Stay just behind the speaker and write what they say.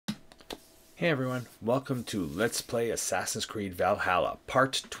Hey everyone, welcome to Let's Play Assassin's Creed Valhalla,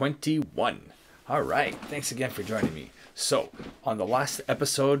 Part 21. Alright, thanks again for joining me. So, on the last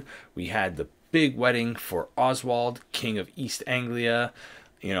episode, we had the big wedding for Oswald, King of East Anglia.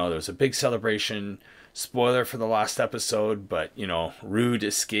 You know, there was a big celebration. Spoiler for the last episode, but, you know, Rued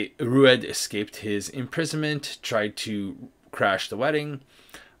escaped his imprisonment, tried to crash the wedding.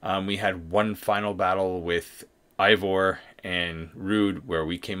 We had one final battle with Ivor and Rude where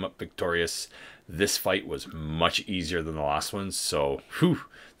we came up victorious. This fight was much easier than the last one, so whew,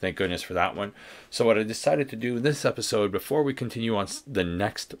 thank goodness for that one. So what I decided to do in this episode, before we continue on the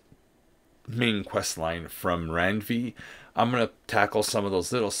next main quest line from Randvi, I'm going to tackle some of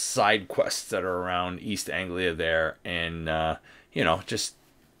those little side quests that are around East Anglia there, and you know, just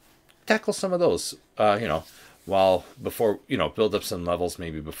tackle some of those, you know, while before, you know, build up some levels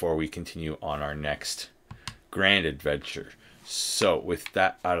maybe before we continue on our next grand adventure. So with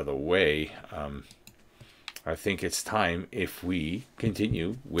that out of the way, I think it's time if we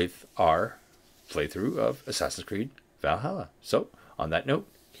continue with our playthrough of Assassin's Creed Valhalla. So on that note,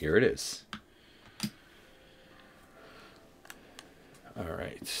 here it is.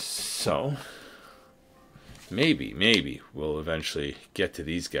 Alright, so maybe we'll eventually get to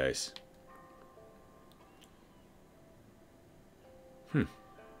these guys.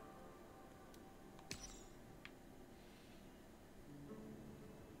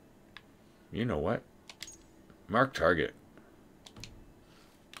 You know what? Mark target.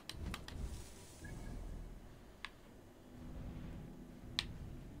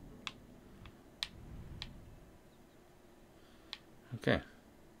 Okay.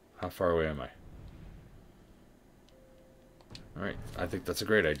 How far away am I? Alright, I think that's a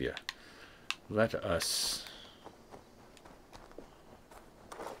great idea. Let us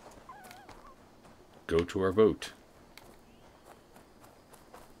go to our boat.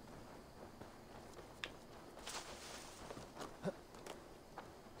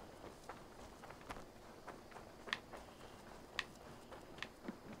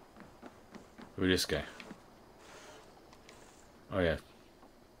 Who's this guy? Oh yeah.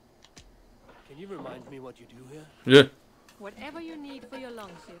 Can you remind me what you do here? Yeah. Whatever you need for your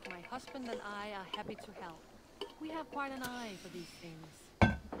longship, my husband and I are happy to help. We have quite an eye for these things.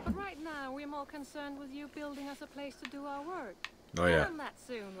 But right now, we're more concerned with you building us a place to do our work. Oh yeah. Learn that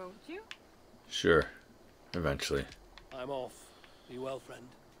soon, won't you? Sure. Eventually. I'm off. Be well, friend.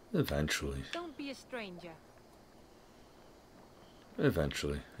 Eventually. Don't be a stranger.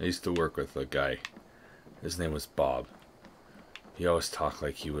 Eventually. I used to work with a guy. His name was Bob. He always talked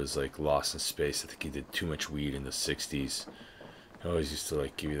like he was like lost in space. I think he did too much weed in the 60s. He always used to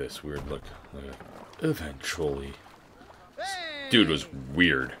like give you this weird look. Like, eventually. This dude was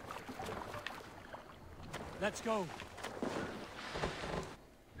weird. Let's go.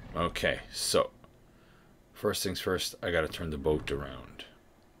 Okay, so first things first, I gotta turn the boat around.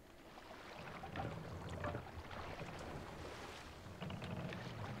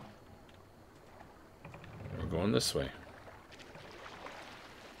 We're going this way.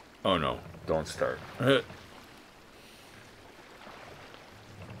 Oh no, don't start.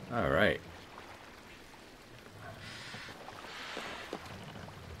 Alright.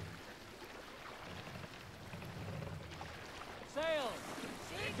 Sail!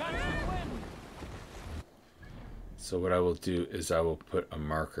 Catch the wind! So what I will do is I will put a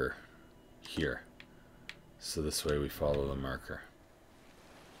marker here. So this way we follow the marker.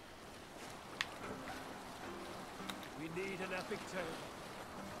 We need an epic tale.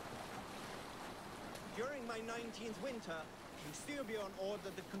 During my 19th winter, King Styrbjorn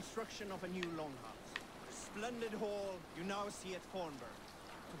ordered the construction of a new longhouse. A splendid hall you now see at Fornburg.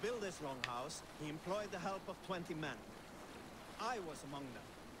 To build this longhouse, he employed the help of 20 men. I was among them,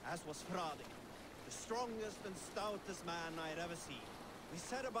 as was Fradi, the strongest and stoutest man I had ever seen. We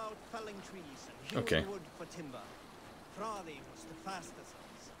set about felling trees and hewing wood for timber. Fradi was the fastest of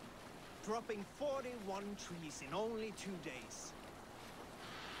us, dropping 41 trees in only 2 days.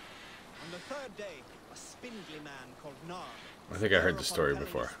 On the third day, a spindly man called Nar. I think I heard the story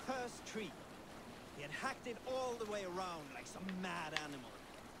before. His first tree. He had hacked it all the way around like some mad animal.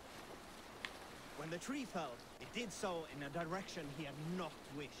 When the tree fell, it did so in a direction he had not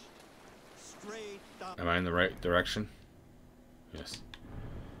wished. Straight down. Am I in the right direction? Yes.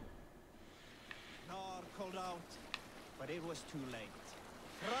 Nar called out, but it was too late.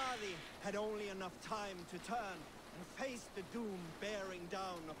 Fradi had only enough time to turn and face the doom bearing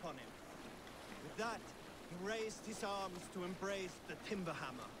down upon him. With that, he raised his arms to embrace the timber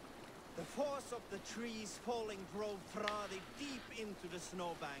hammer. The force of the trees falling drove Fradi deep into the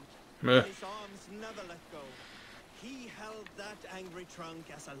snowbank. His arms never let go. He held that angry trunk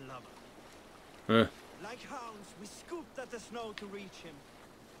as a lover. Like hounds, we scooped at the snow to reach him.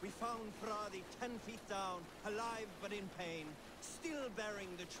 We found Fradi 10 feet down, alive but in pain, still bearing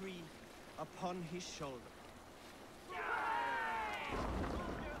the tree upon his shoulder.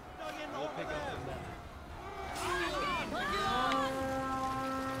 We'll pick up from there.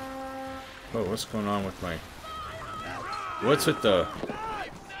 Oh, what's going on with my... What's with the...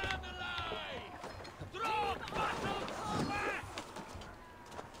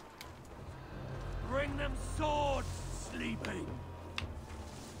 Bring them swords, sleeping.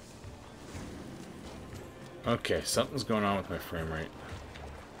 Okay, something's going on with my frame rate.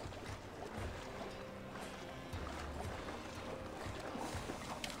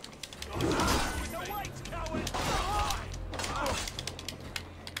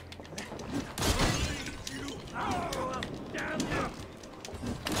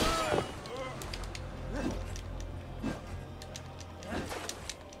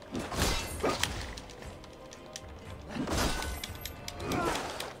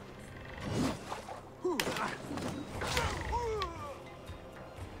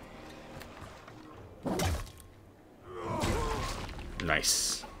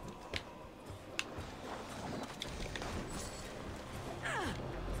 Nice.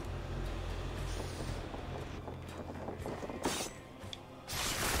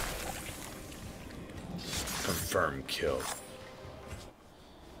 Confirm kill.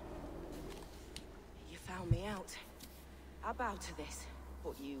 You found me out. I bow to this,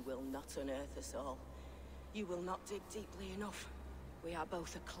 but you will not unearth us all. You will not dig deeply enough. We are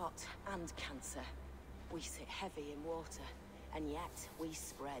both a clot and cancer. We sit heavy in water, and yet we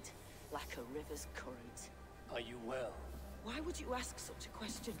spread like a river's current. Are you well? Why would you ask such a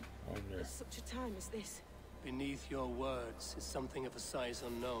question at such a time as this? Beneath your words is something of a size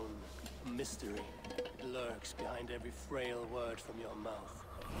unknown. A mystery. It lurks behind every frail word from your mouth.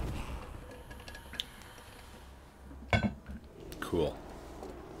 Cool.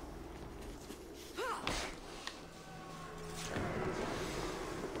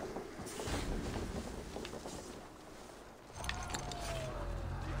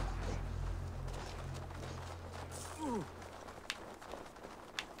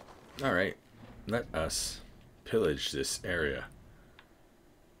 All right, let us pillage this area.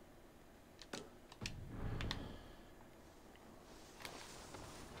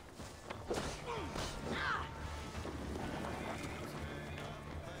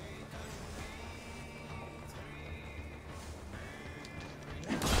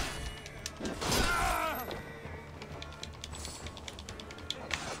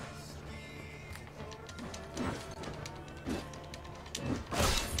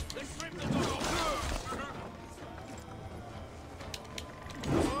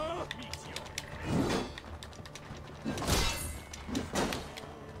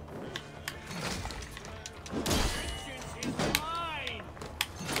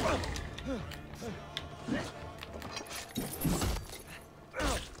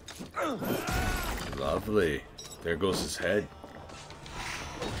 Lovely. There goes his head.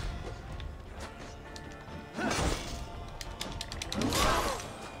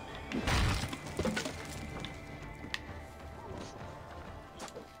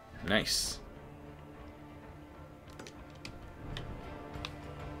 Nice.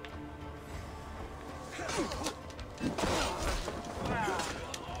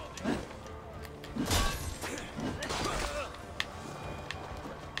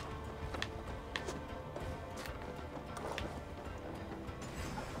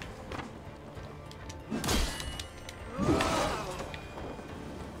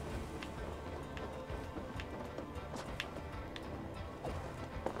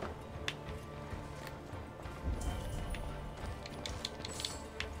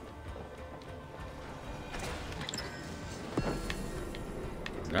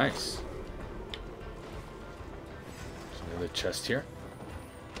 Nice. There's another chest here.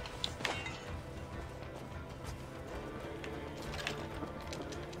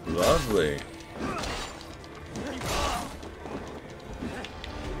 Lovely.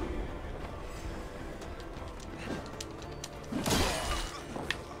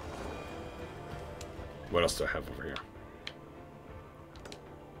 What else do I have over here?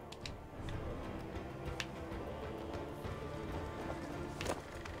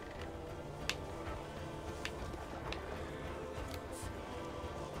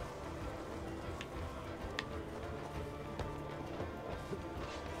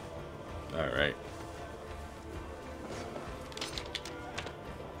 All right.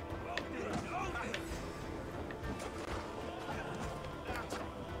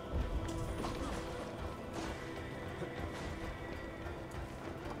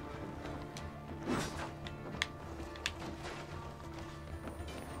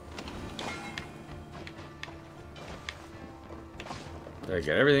 Did I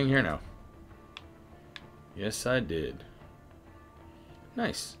get everything here now? Yes, I did.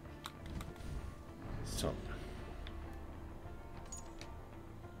 Nice. So.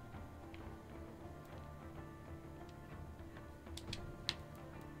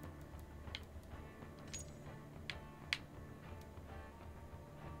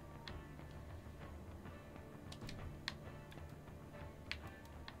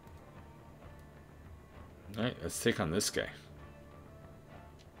 Alright, let's take on this guy.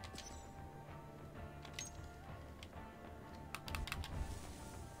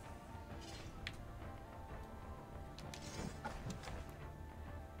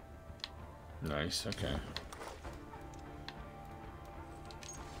 Nice, okay.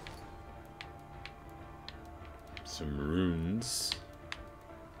 Some runes.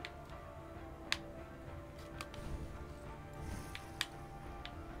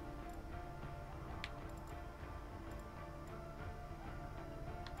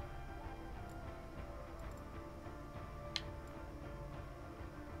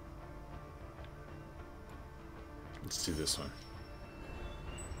 Let's do this one.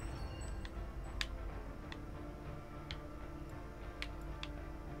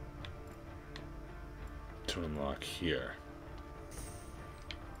 To unlock here.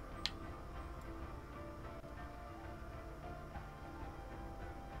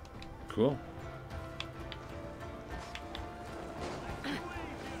 Cool.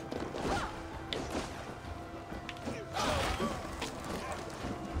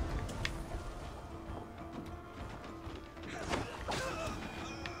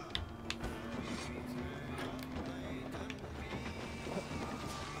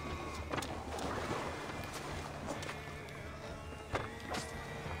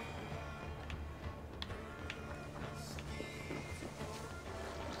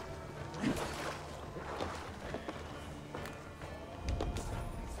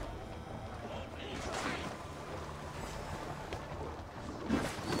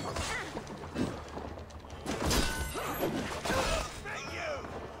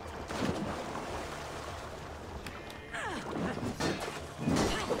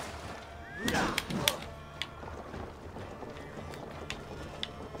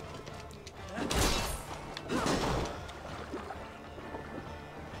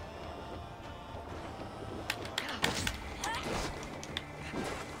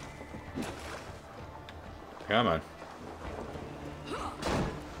 Come on.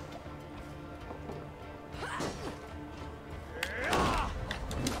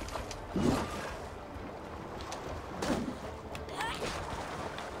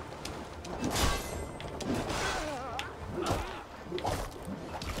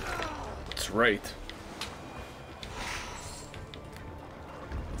 That's right.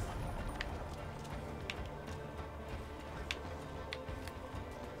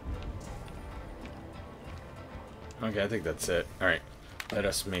 Okay, I think that's it. Alright, let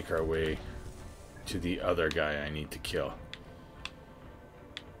us make our way to the other guy I need to kill.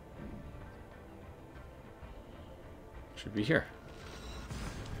 Should be here.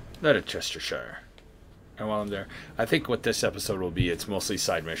 That at Chestershire. And while I'm there, I think what this episode will be, it's mostly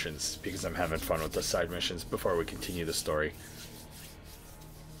side missions, because I'm having fun with the side missions before we continue the story.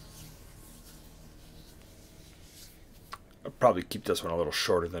 I'll probably keep this one a little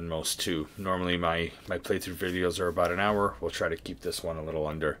shorter than most too. Normally my playthrough videos are about an hour. We'll try to keep this one a little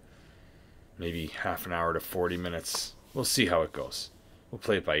under. Maybe half an hour to 40 minutes. We'll see how it goes. We'll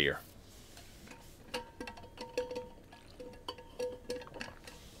play it by ear.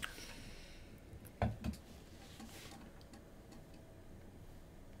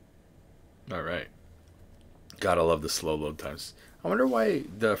 Alright. Gotta love the slow load times. I wonder why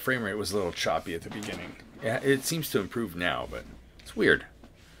the frame rate was a little choppy at the beginning. Yeah, it seems to improve now, but it's weird.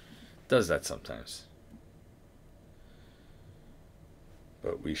 It does that sometimes.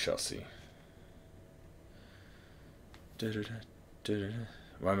 But we shall see.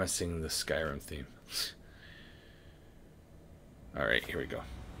 Why am I singing the Skyrim theme? Alright, here we go.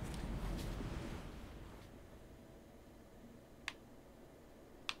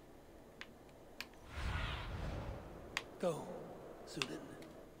 Go, Sudan.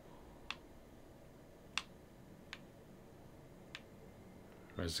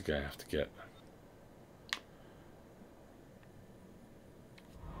 Where's the guy I have to get?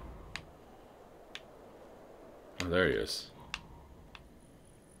 Oh, there he is.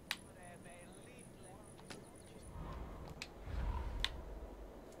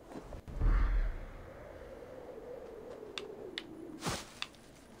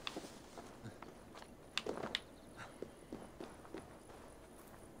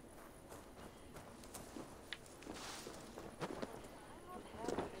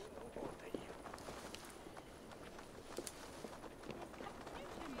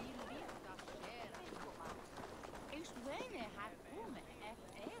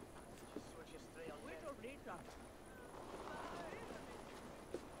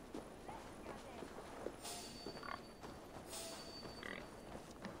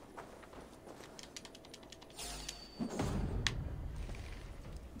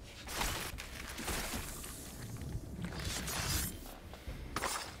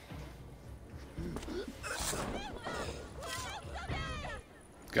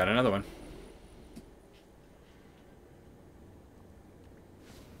 Got another one.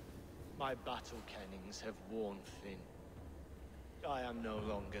 My battle kennings have worn thin. I am no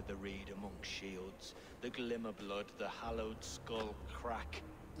longer the reed among shields, the glimmer blood, the hallowed skull crack.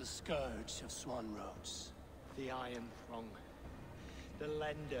 The scourge of Swan Roads. The iron prong, the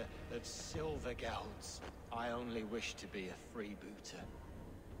lender of silver gelds. I only wish to be a freebooter.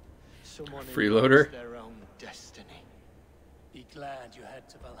 Someone who Freeloader? knows their own destiny. Be glad you head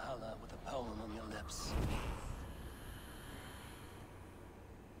to Valhalla with a poem on your lips.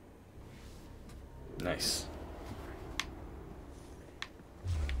 Nice.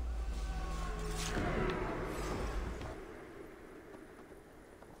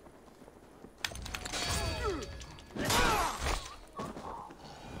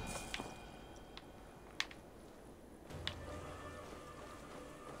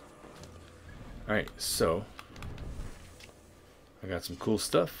 Alright, so I got some cool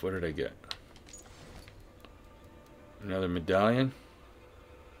stuff. What did I get? Another medallion.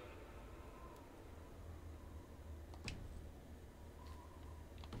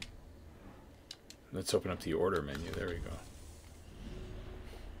 Let's open up the order menu. There we go.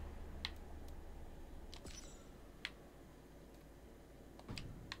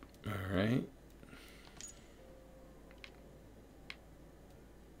 All right.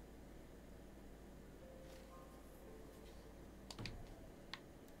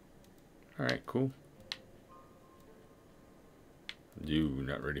 All right, cool. You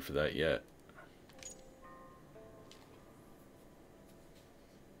not ready for that yet.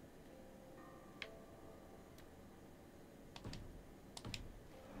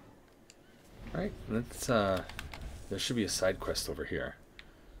 Alright, let's there should be a side quest over here.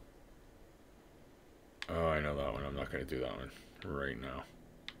 Oh, I know that one. I'm not gonna do that one right now.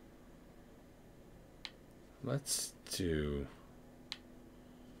 Let's do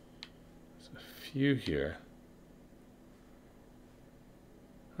there's a few here.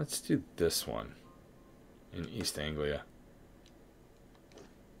 Let's do this one in East Anglia.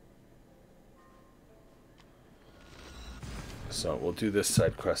 So we'll do this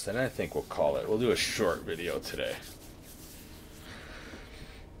side quest, and I think we'll call it. We'll do a short video today.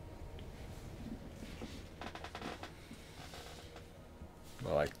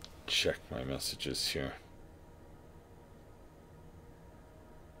 While I check my messages here.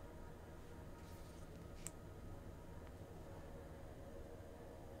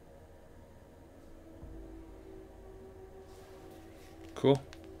 Cool.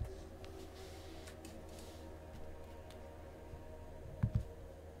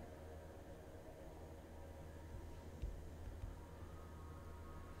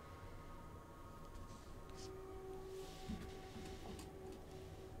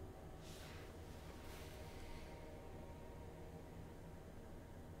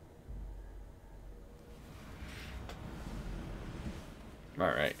 All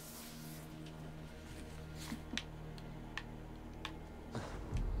right.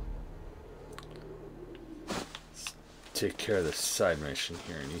 Let's take care of this side mission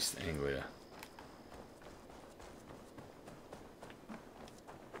here in East Anglia.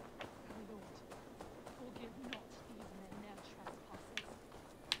 Forgive not these men their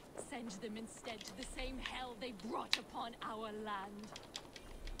trespasses. Send them instead to the same hell they brought upon our land.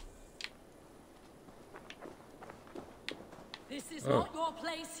 This is not your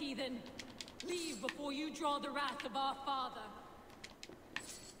place, heathen. Leave before you draw the wrath of our father.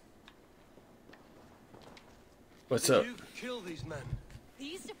 What's up? You kill these men.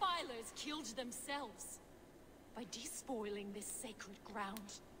 These defilers killed themselves by despoiling this sacred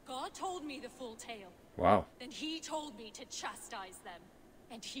ground. God told me the full tale. Wow. Then he told me to chastise them.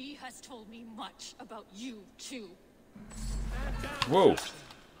 And he has told me much about you, too. Whoa.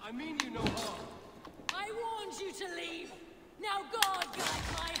 I mean you no harm. I warned you to leave. Now God guide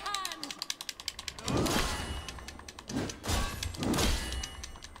my hand.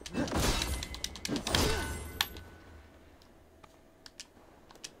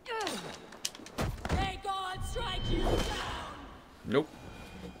 May God strike you down. Nope.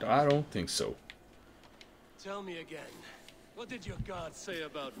 I don't think so. Tell me again. What did your god say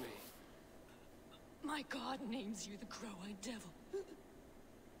about me? My God names you the Crow-Eyed Devil.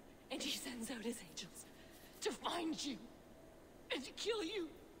 And he sends out his angels to find you and to kill you.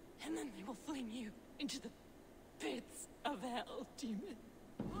 And then they will fling you into the pits of hell, demon.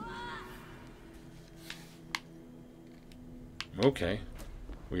 Okay.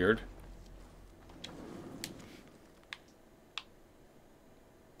 Weird.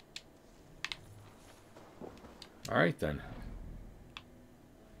 All right then.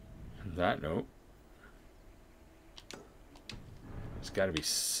 On that note, let's gotta be.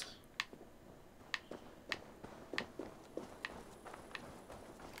 It's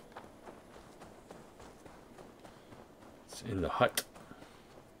in the hut.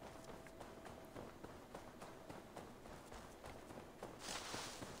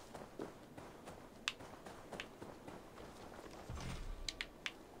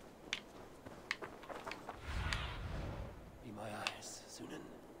 Be my eyes, Sunan.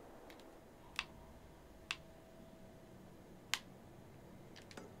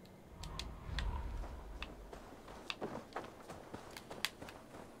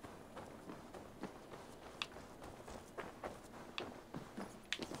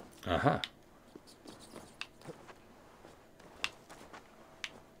 Uh-huh.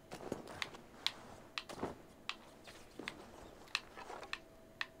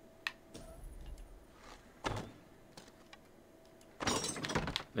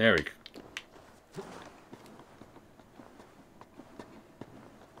 There we go.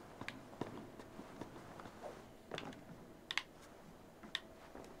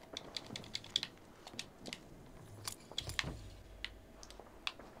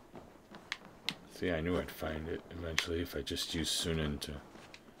 See, I knew I'd find it eventually if I just used Sunan to...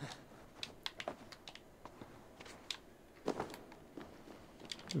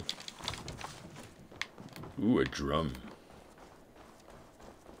 Ooh, a drum.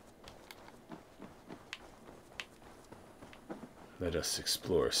 Let us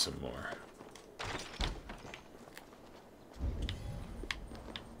explore some more.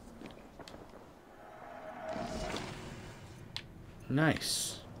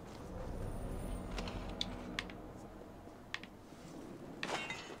 Nice.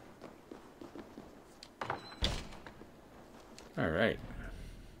 All right.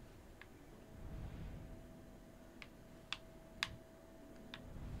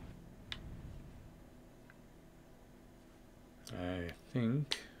 I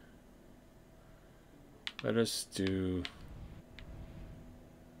think let us do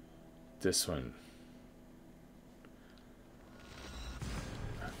this one.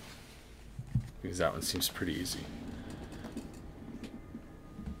 Because that one seems pretty easy.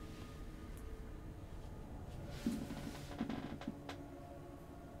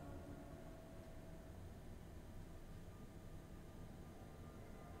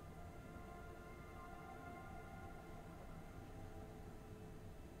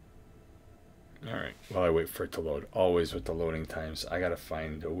 Alright, while I wait for it to load, always with the loading times, I gotta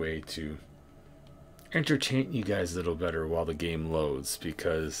find a way to entertain you guys a little better while the game loads,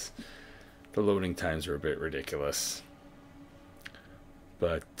 because the loading times are a bit ridiculous.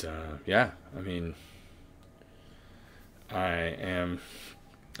 But, yeah, I mean,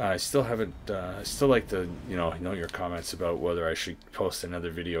 I still haven't, I still like to, know your comments about whether I should post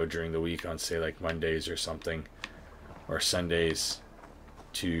another video during the week on, say, like Mondays or something, or Sundays,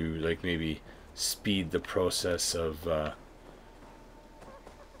 to, like, maybe speed the process of, I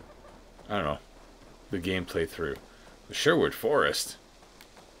don't know, the gameplay through. The Sherwood Forrest.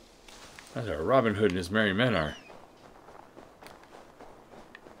 That's where Robin Hood and his merry men are.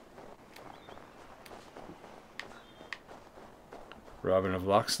 Robin of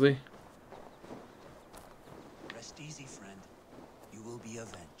Locksley. Rest easy, friend. You will be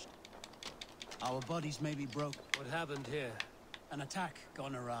avenged. Our bodies may be broke. What happened here? An attack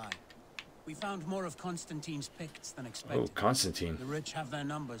gone awry. We found more of Constantine's Picts than expected. Oh, Constantine. The rich have their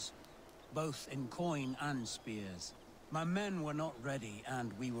numbers, both in coin and spears. My men were not ready,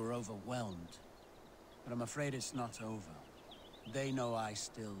 and we were overwhelmed. But I'm afraid it's not over. They know I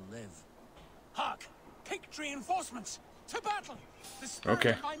still live. Hark! Pict reinforcements! To battle! The spirit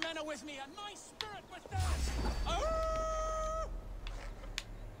of my men are with me, and my spirit with theirs! Oh!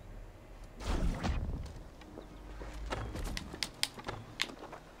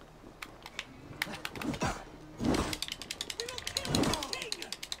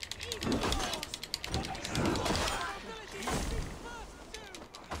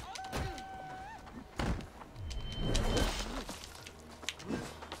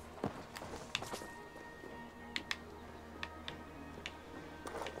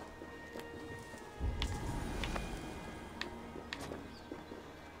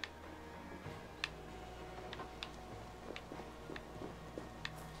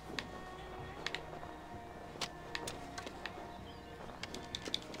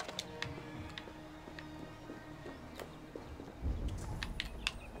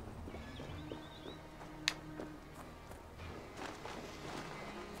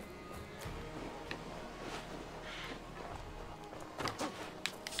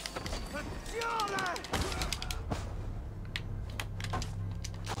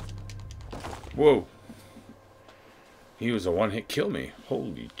 Whoa. He was a one-hit kill me.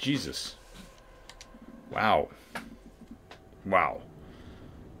 Holy Jesus. Wow. Wow.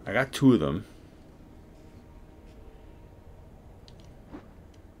 I got 2 of them.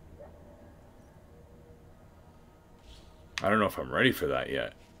 I don't know if I'm ready for that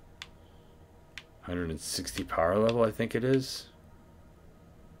yet. 160 power level, I think it is.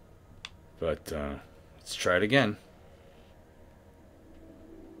 But let's try it again.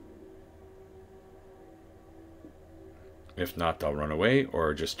 If not, they'll run away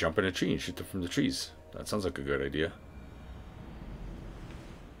or just jump in a tree and shoot them from the trees. That sounds like a good idea.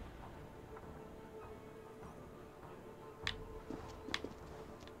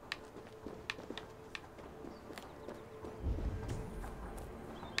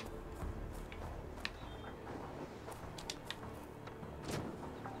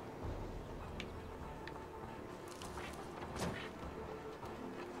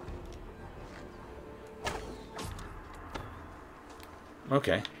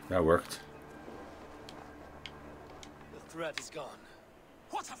 Okay, that worked. The threat is gone.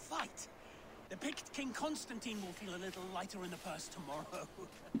 What a fight! The picked King Constantine will feel a little lighter in the purse tomorrow.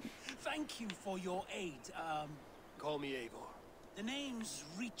 Thank you for your aid. Call me Eivor. The name's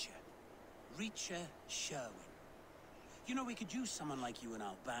Reacher. Reacher Sherwood. You know, we could use someone like you in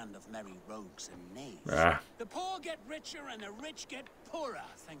our band of merry rogues and knaves. The poor get richer and the rich get poorer,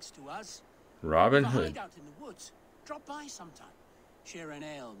 thanks to us. Robin Hood. Hood. Out in the woods. Drop by sometime. Share an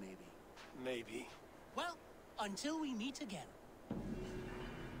ale, maybe. Maybe. Well, until we meet again.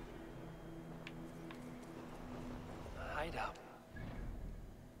 Hide up.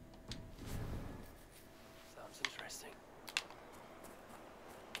 Sounds interesting.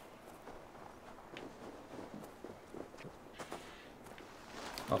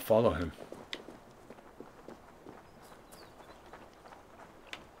 I'll follow him.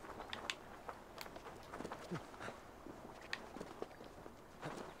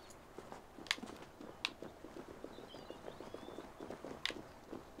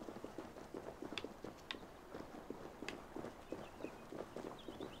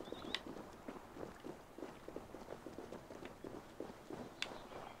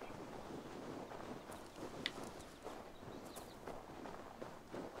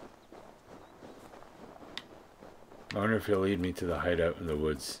 I wonder if he'll lead me to the hideout in the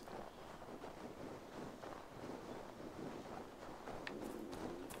woods.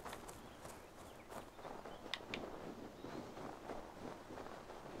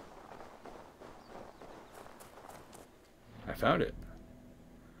 I found it.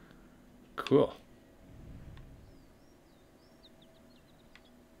 Cool.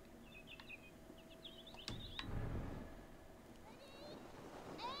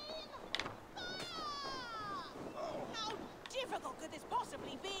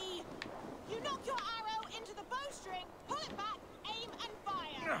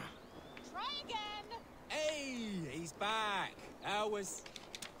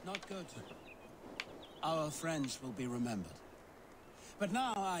 Not good. Our friends will be remembered. But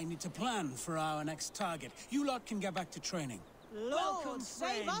now I need to plan for our next target. You lot can get back to training. Lord, Welcome,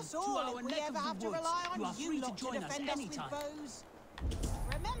 save friend, us all to our if we neck ever of the have to woods. rely You are on free you to lot to join us defend us with anytime. bows.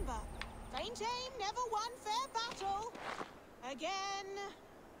 Remember, faint aim never won fair battle. Again.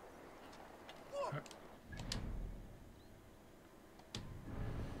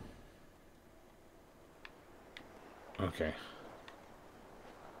 Okay.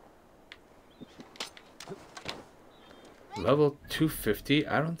 Level 250?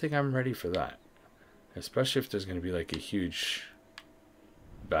 I don't think I'm ready for that. Especially if there's going to be like a huge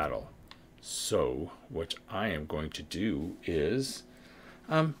battle. So, what I am going to do is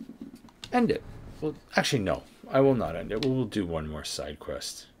end it. Well, actually, no. I will not end it. We'll do one more side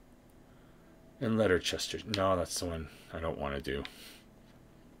quest. In Letterchester. No, that's the one I don't want to do.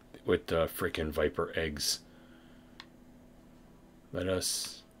 With the freaking viper eggs. Let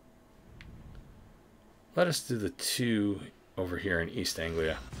us do the 2 over here in East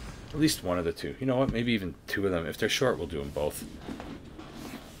Anglia. At least one of the 2. You know what? Maybe even 2 of them. If they're short, we'll do them both.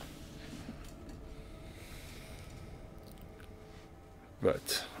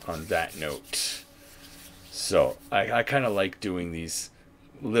 But on that note, so I kind of like doing these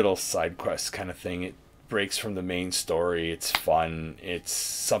little side quests kind of thing. It breaks from the main story. It's fun. It's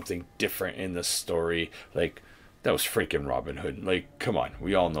something different in the story. Like, that was freaking Robin Hood. Like, come on,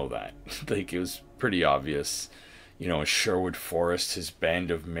 we all know that. Like, it was pretty obvious. You know, in Sherwood Forrest, his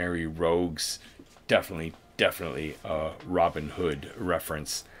band of merry rogues, definitely a Robin Hood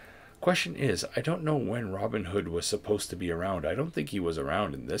reference. Question is, I don't know when Robin Hood was supposed to be around. I don't think he was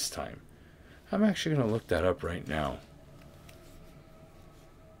around in this time. I'm actually going to look that up right now.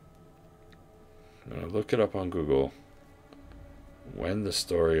 I'm going to look it up on Google. When the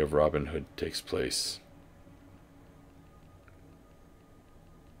story of Robin Hood takes place.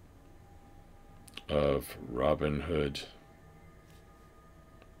 Of Robin Hood.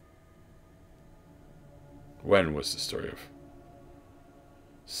 When was the story of?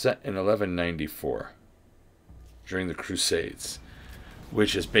 Set in 1194. During the Crusades.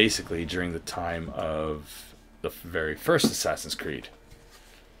 Which is basically during the time of the very first Assassin's Creed.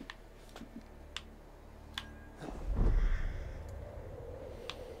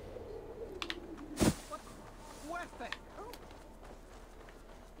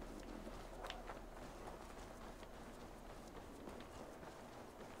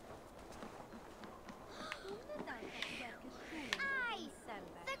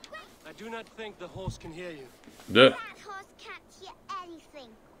 I do not think the horse can hear you. That horse can't hear anything.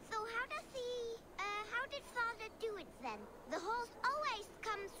 So how did Father do it then? The horse always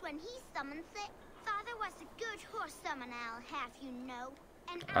comes when he summons it. Father was a good horse summoner, I'll have you know.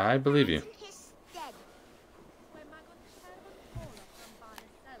 And I believe you. in his stead.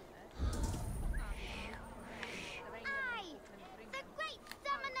 I, the great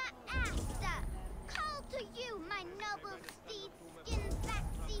summoner Asta, call to you, my noble steed, skin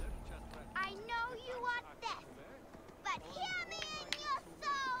Zaxi. I know you are deaf, but hear me in your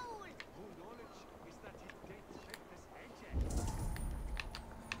soul!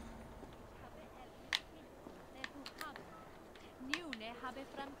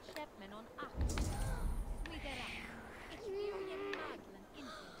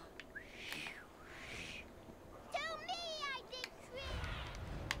 To me I decree!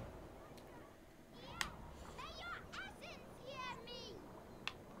 May your essence hear me!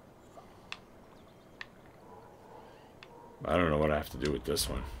 I don't know what I have to do with this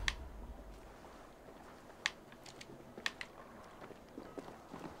one.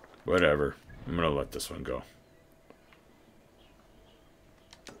 Whatever. I'm gonna let this one go.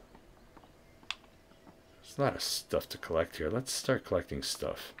 There's a lot of stuff to collect here. Let's start collecting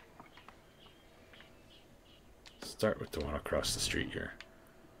stuff. Start with the one across the street here.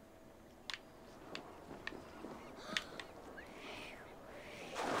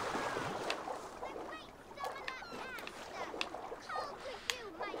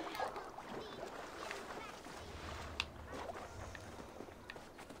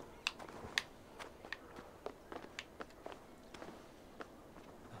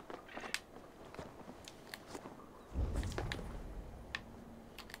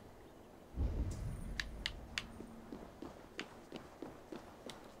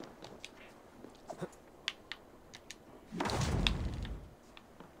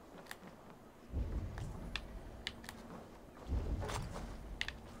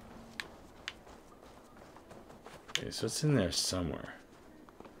 Okay, so it's in there somewhere.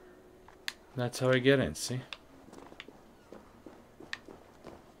 That's how I get in, see?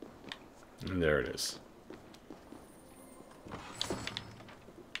 And there it is.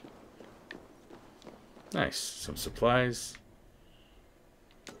 Nice. Some supplies.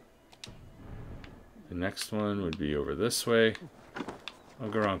 The next one would be over this way. I'll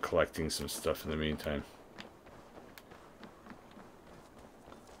go around collecting some stuff in the meantime.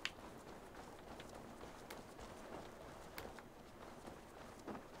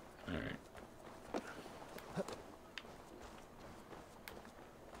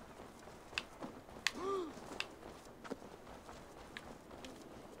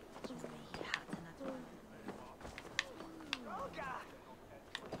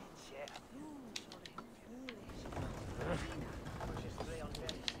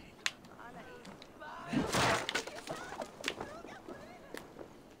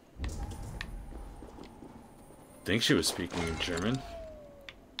 I think she was speaking in German.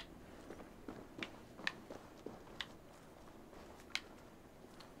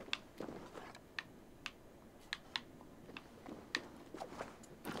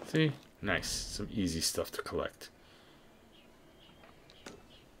 See? Nice. Some easy stuff to collect.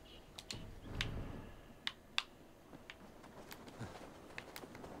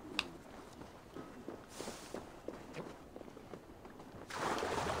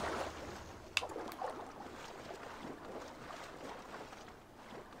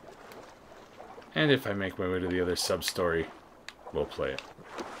 And if I make my way to the other sub-story, we'll play it.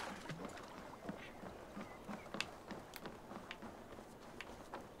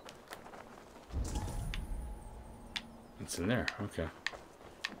 It's in there, okay.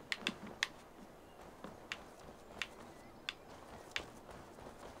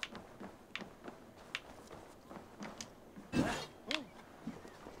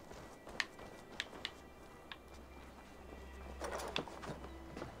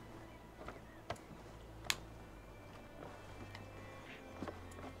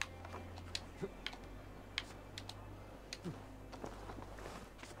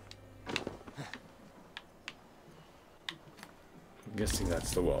 guessing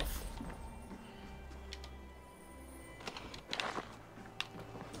that's the wolf.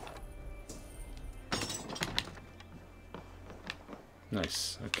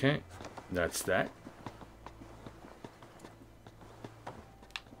 Nice. Okay. That's that.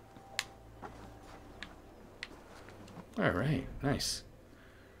 Alright. Nice.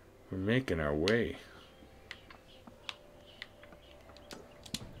 We're making our way.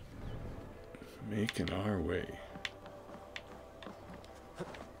 Making our way.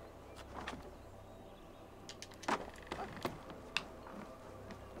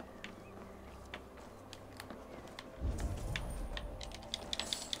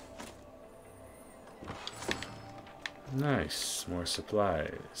 Nice. More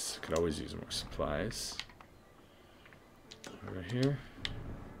supplies. Could always use more supplies. Over here.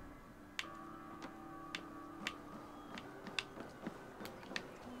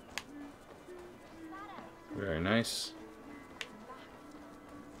 Very nice.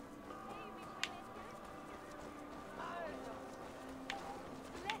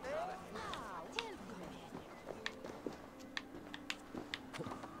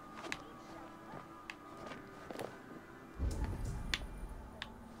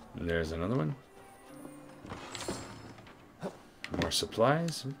 And there's another one. More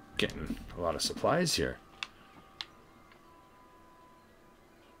supplies. I'm getting a lot of supplies here.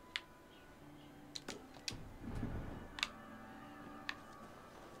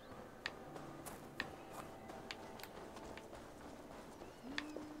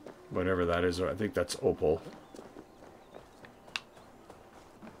 Whatever that is, I think that's opal.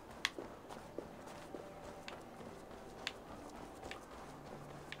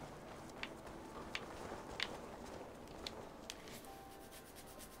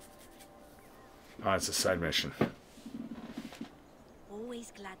 Ah, it's a side mission.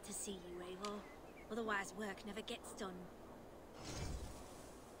 Always glad to see you, Eivor. Otherwise work never gets done.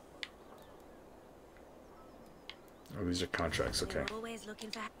 Oh, these are contracts, okay. You're always looking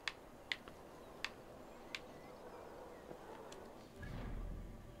for...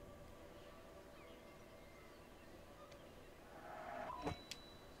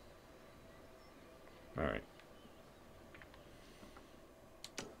 All right.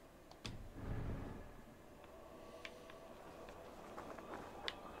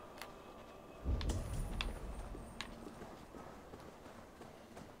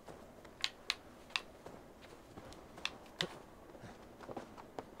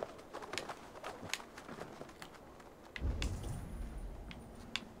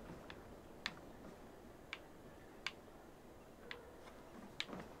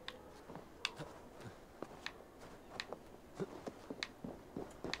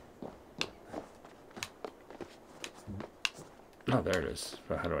 Oh, there it is.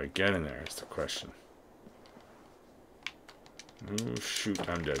 But how do I get in there is the question. Oh, shoot,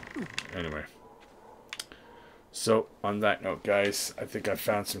 I'm dead. Anyway. So, on that note, guys, I think I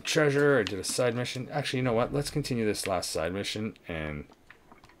found some treasure. I did a side mission. Actually, you know what? Let's continue this last side mission, and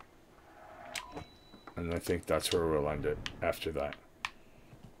I think that's where we'll end it after that.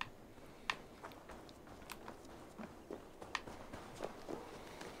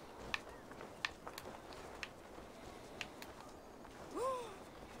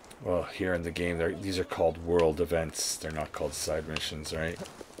 Well, here in the game, these are called world events. They're not called side missions, right?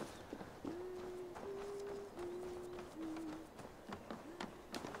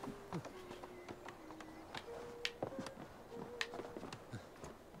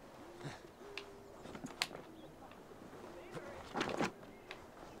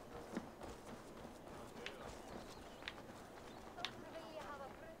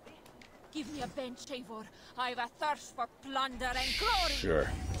 Give me a bench, Eivor. I've a thirst for plunder and glory. Sure.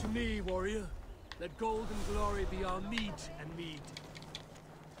 To me, warrior. Let gold and glory be our meat and mead.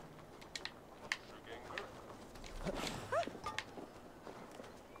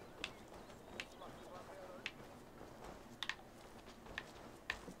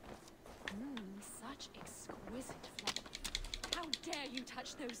 Such exquisite flesh. How dare you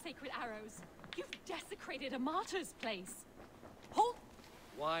touch those sacred arrows? You've desecrated a martyr's place. Hold!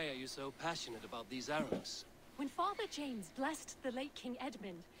 Why are you so passionate about these arrows? When Father James blessed the late King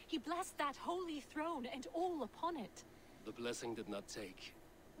Edmund, he blessed that holy throne and all upon it. The blessing did not take.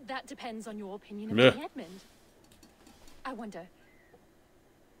 That depends on your opinion of Meh. King Edmund. I wonder.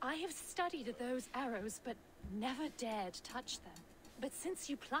 I have studied those arrows, but never dared touch them. But since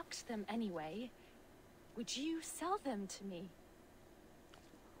you plucked them anyway, would you sell them to me?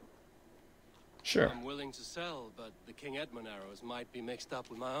 Sure. I'm willing to sell, but the King Edmund arrows might be mixed up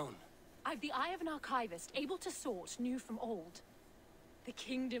with my own. I've the eye of an archivist, able to sort new from old. The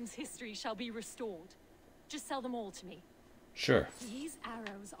kingdom's history shall be restored. Just sell them all to me. Sure. These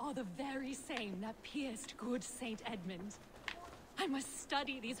arrows are the very same that pierced good Saint Edmund. I must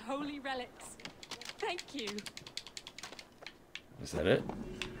study these holy relics. Thank you. Is that it?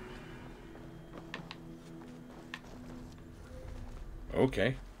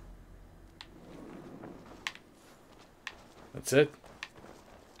 Okay. That's it.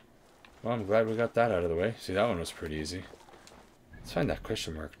 Well, I'm glad we got that out of the way. See, that one was pretty easy. Let's find that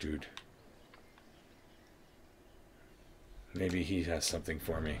question mark dude. Maybe he has something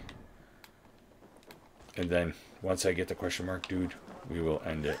for me. And then, once I get the question mark dude, we will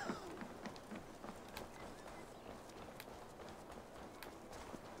end it.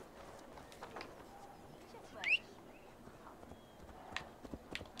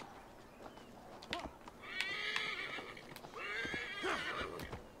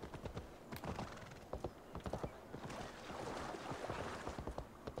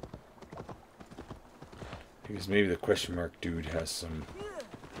 Because maybe the question mark dude has some...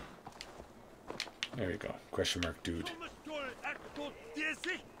 There we go. Question mark dude.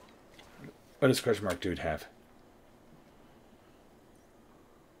 What does question mark dude have?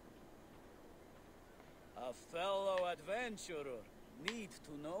 A fellow adventurer need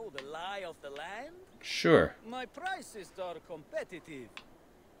to know the lie of the land? Sure. My prices are competitive.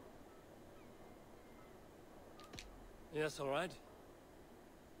 Yes, all right.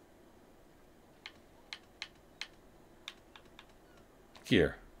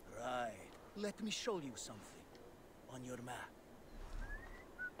 Here. Right. Let me show you something on your map.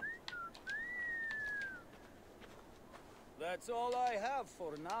 That's all I have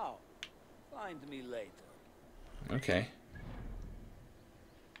for now. Find me later. Okay.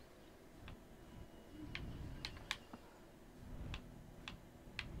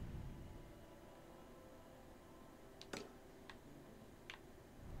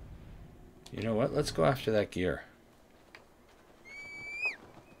 You know what? Let's go after that gear.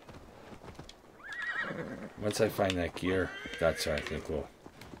 Once I find that gear, that's where I think we'll...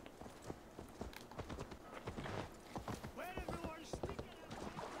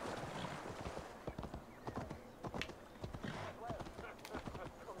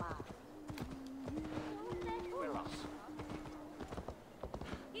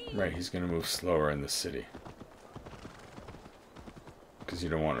 Right, he's going to move slower in the city. Because you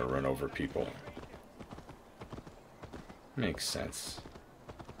don't want to run over people. Makes sense.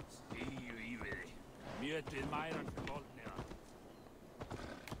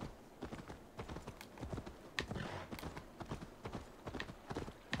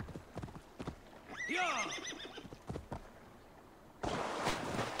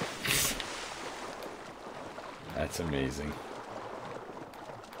 That's amazing.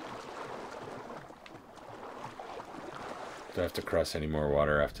 Do I have to cross any more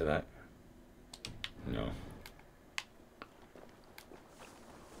water after that? No.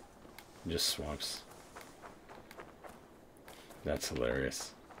 Just swamps. That's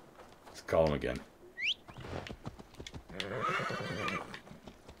hilarious. Let's call him again.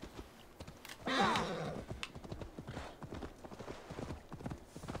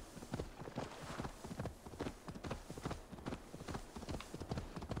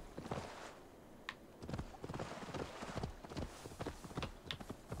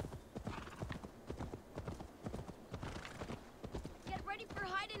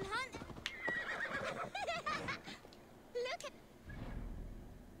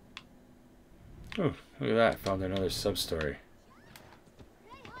 Oh, look at that. Found another sub-story.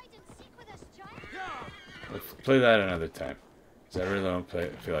 Let's play that another time. Because I really don't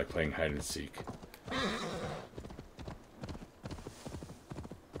feel like playing hide and seek.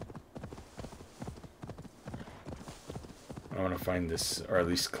 I want to find this, or at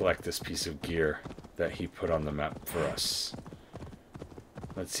least collect this piece of gear that he put on the map for us.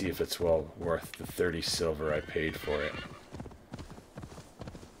 Let's see if it's well worth the 30 silver I paid for it.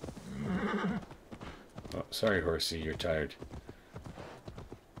 Oh, sorry, horsey, you're tired.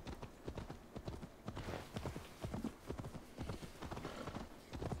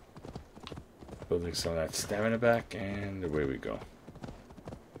 Building some of that stamina back, and away we go.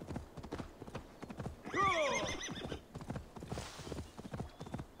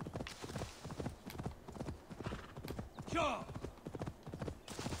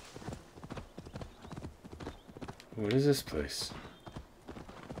 What is this place?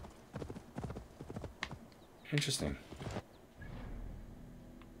 Interesting.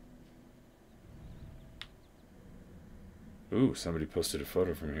 Ooh, somebody posted a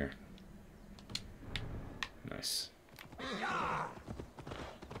photo from here. Nice.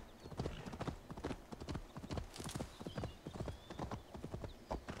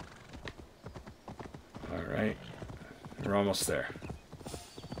 Alright. We're almost there.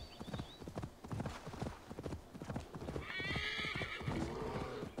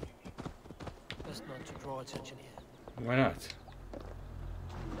 Best not to draw attention here. Why not?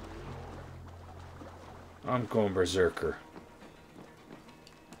 I'm going berserker.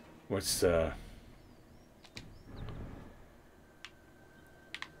 What's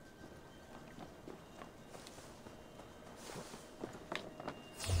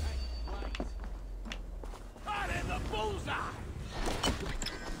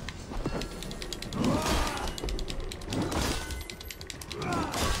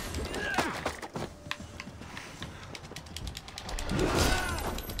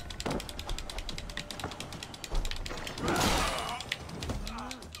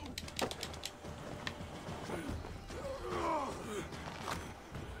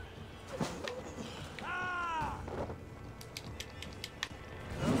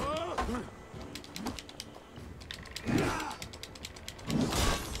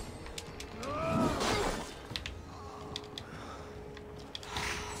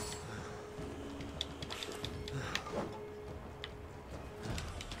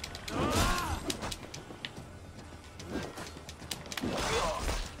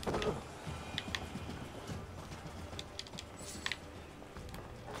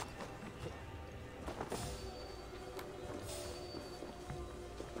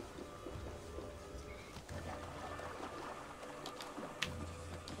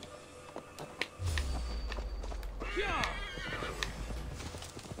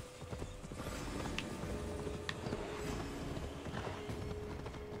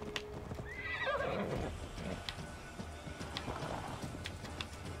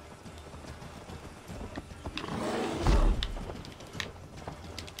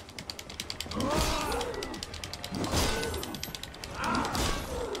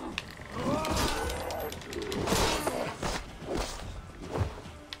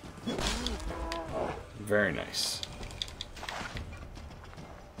very nice.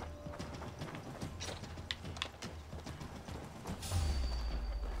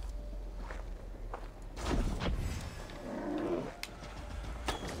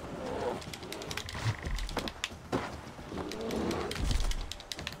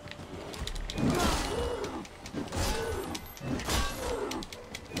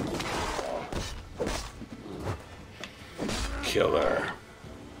 Killer.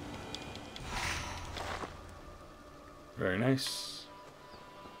 Very nice.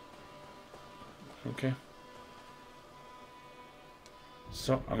 Okay.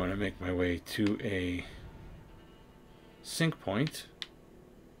 So I'm going to make my way to a sync point.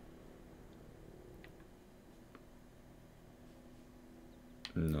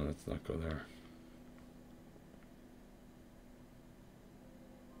 No, let's not go there.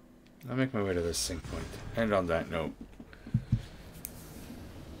 I'll make my way to this sync point. And on that note,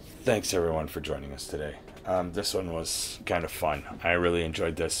 thanks everyone for joining us today. This one was kind of fun. I really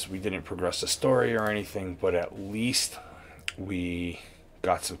enjoyed this. We didn't progress the story or anything, but at least we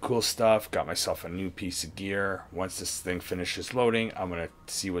got some cool stuff. Got myself a new piece of gear. Once this thing finishes loading, I'm gonna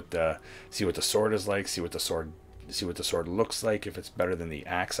see what the sword is like. See what the sword looks like. If it's better than the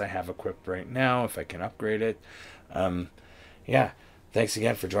axe I have equipped right now. If I can upgrade it. Yeah. Thanks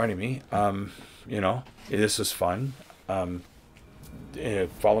again for joining me. You know, this was fun.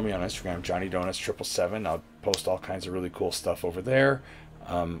 Follow me on Instagram, JohnnyDonuts777. I'll post all kinds of really cool stuff over there.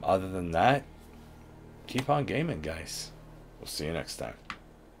 Other than that, keep on gaming, guys. We'll see you next time.